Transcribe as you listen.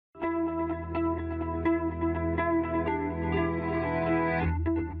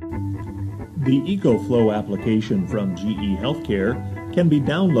The ecoFLOW application from GE Healthcare can be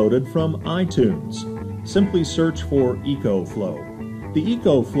downloaded from iTunes. Simply search for ecoFLOW. The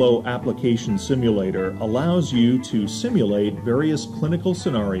ecoFLOW application simulator allows you to simulate various clinical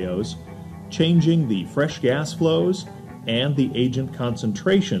scenarios, changing the fresh gas flows and the agent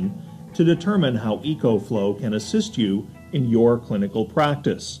concentration to determine how ecoFLOW can assist you in your clinical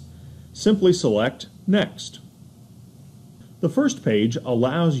practice. Simply select Next. The first page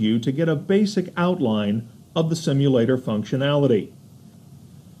allows you to get a basic outline of the simulator functionality.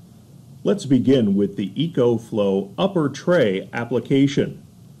 Let's begin with the ecoFLOW upper tray application.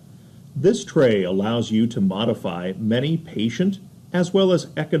 This tray allows you to modify many patient as well as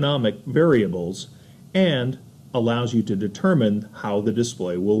economic variables and allows you to determine how the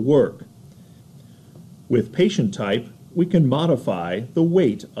display will work. With patient type, we can modify the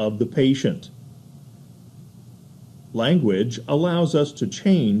weight of the patient. Language allows us to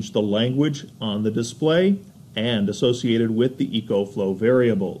change the language on the display and associated with the ecoFLOW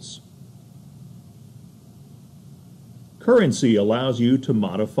variables. Currency allows you to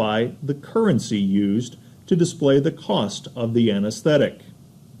modify the currency used to display the cost of the anesthetic.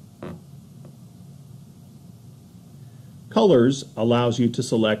 Colors allows you to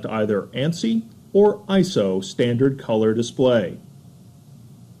select either ANSI or ISO standard color display.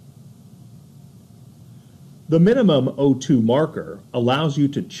 The minimum O2 marker allows you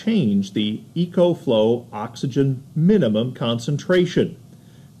to change the ecoFLOW oxygen minimum concentration.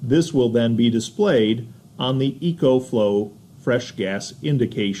 This will then be displayed on the ecoFLOW fresh gas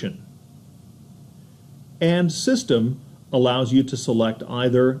indication. And system allows you to select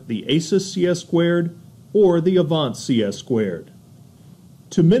either the ACES CS squared or the Avant CS squared.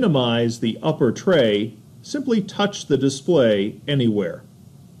 To minimize the upper tray, simply touch the display anywhere.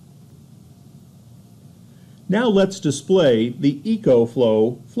 Now let's display the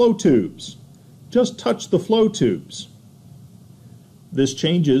ecoFLOW flow tubes. Just touch the flow tubes. This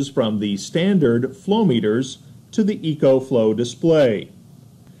changes from the standard flow meters to the ecoFLOW display.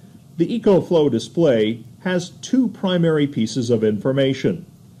 The ecoFLOW display has two primary pieces of information: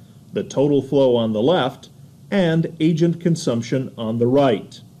 the total flow on the left and agent consumption on the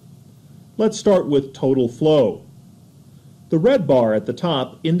right. Let's start with total flow. The red bar at the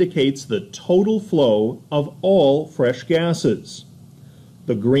top indicates the total flow of all fresh gases.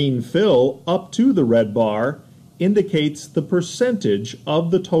 The green fill up to the red bar indicates the percentage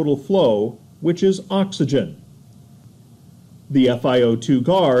of the total flow, which is oxygen. The FiO2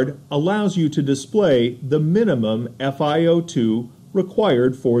 guard allows you to display the minimum FiO2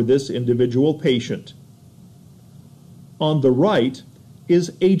 required for this individual patient. On the right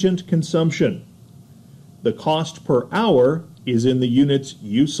is agent consumption. The cost per hour is in the units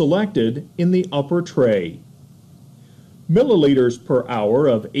you selected in the upper tray. Milliliters per hour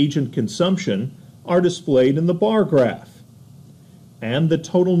of agent consumption are displayed in the bar graph, and the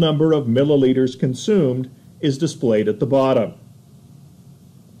total number of milliliters consumed is displayed at the bottom.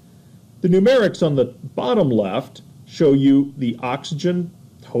 The numerics on the bottom left show you the oxygen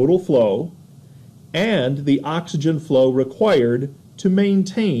total flow and the oxygen flow required to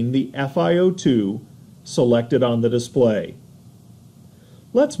maintain the FiO2 selected on the display.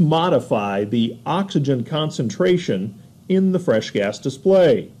 Let's modify the oxygen concentration in the fresh gas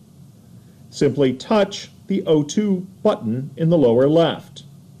display. Simply touch the O2 button in the lower left.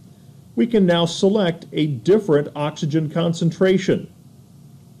 We can now select a different oxygen concentration.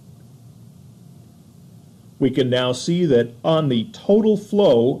 We can now see that on the total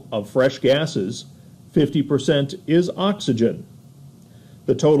flow of fresh gases, 50% is oxygen.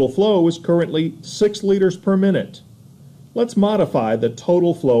 The total flow is currently 6 liters per minute. Let's modify the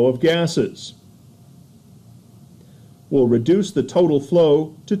total flow of gases. We'll reduce the total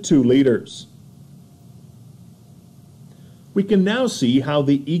flow to 2 liters. We can now see how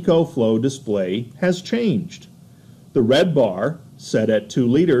the ecoFLOW display has changed. The red bar, set at 2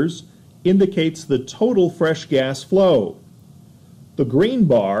 liters, indicates the total fresh gas flow. The green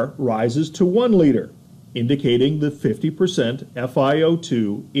bar rises to 1 liter, indicating the 50%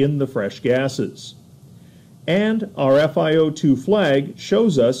 FiO2 in the fresh gases. And our FiO2 flag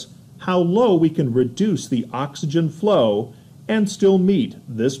shows us how low we can reduce the oxygen flow and still meet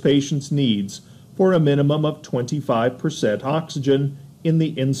this patient's needs for a minimum of 25% oxygen in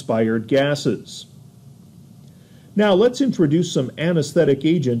the inspired gases. Now let's introduce some anesthetic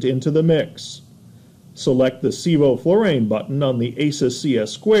agent into the mix. Select the sevoflurane button on the ACES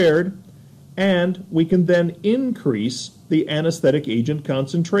CS squared, and we can then increase the anesthetic agent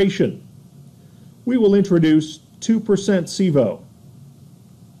concentration. We will introduce 2% Sevo.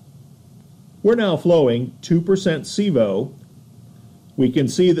 We're now flowing 2% Sevo We can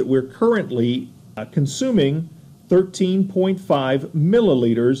see that we're currently consuming 13.5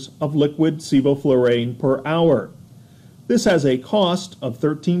 milliliters of liquid sevoflurane per hour. This has a cost of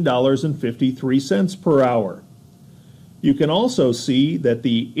 $13.53 per hour. You can also see that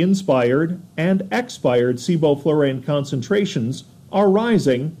the inspired and expired sevoflurane concentrations are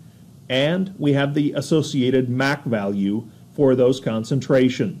rising, and we have the associated MAC value for those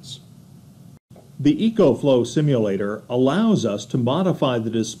concentrations. The ecoFLOW simulator allows us to modify the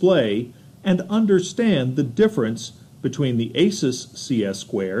display and understand the difference between the ACES CS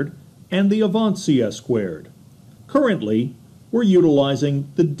squared and the Avant CS squared. Currently, we're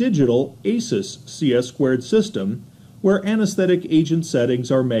utilizing the digital ACES CS squared system where anesthetic agent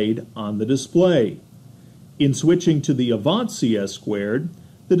settings are made on the display. In switching to the Avant CS squared,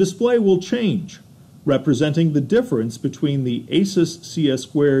 the display will change, representing the difference between the ACES CS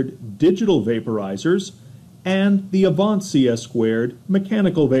squared digital vaporizers and the Avant CS squared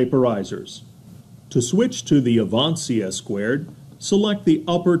mechanical vaporizers. To switch to the Avant CS squared, select the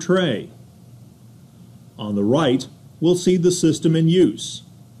upper tray. On the right, we'll see the system in use.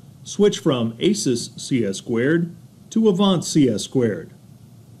 Switch from ACES CS squared to Avant CS squared.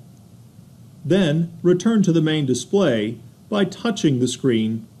 Then return to the main display by touching the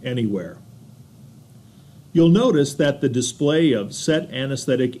screen anywhere. You'll notice that the display of set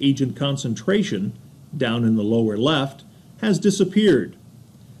anesthetic agent concentration down in the lower left has disappeared.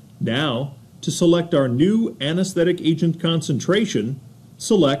 Now, to select our new anesthetic agent concentration,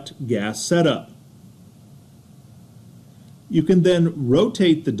 select Gas Setup. You can then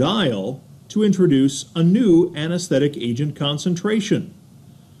rotate the dial to introduce a new anesthetic agent concentration.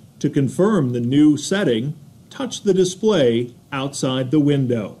 To confirm the new setting, touch the display outside the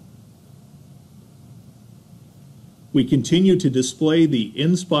window. We continue to display the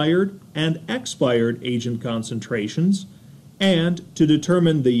inspired and expired agent concentrations, and to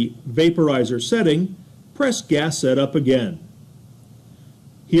determine the vaporizer setting, press Gas Setup again.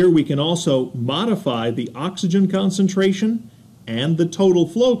 Here we can also modify the oxygen concentration and the total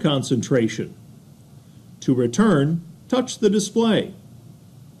flow concentration. To return, touch the display.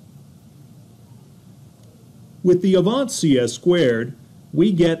 With the Avant CS squared,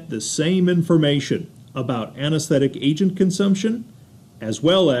 we get the same information about anesthetic agent consumption, as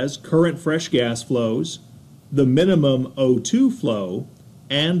well as current fresh gas flows, the minimum O2 flow,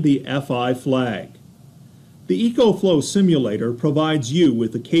 and the FI flag. The ecoFLOW simulator provides you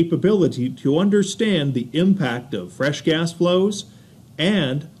with the capability to understand the impact of fresh gas flows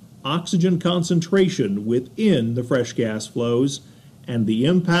and oxygen concentration within the fresh gas flows and the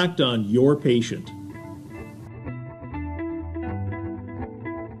impact on your patient.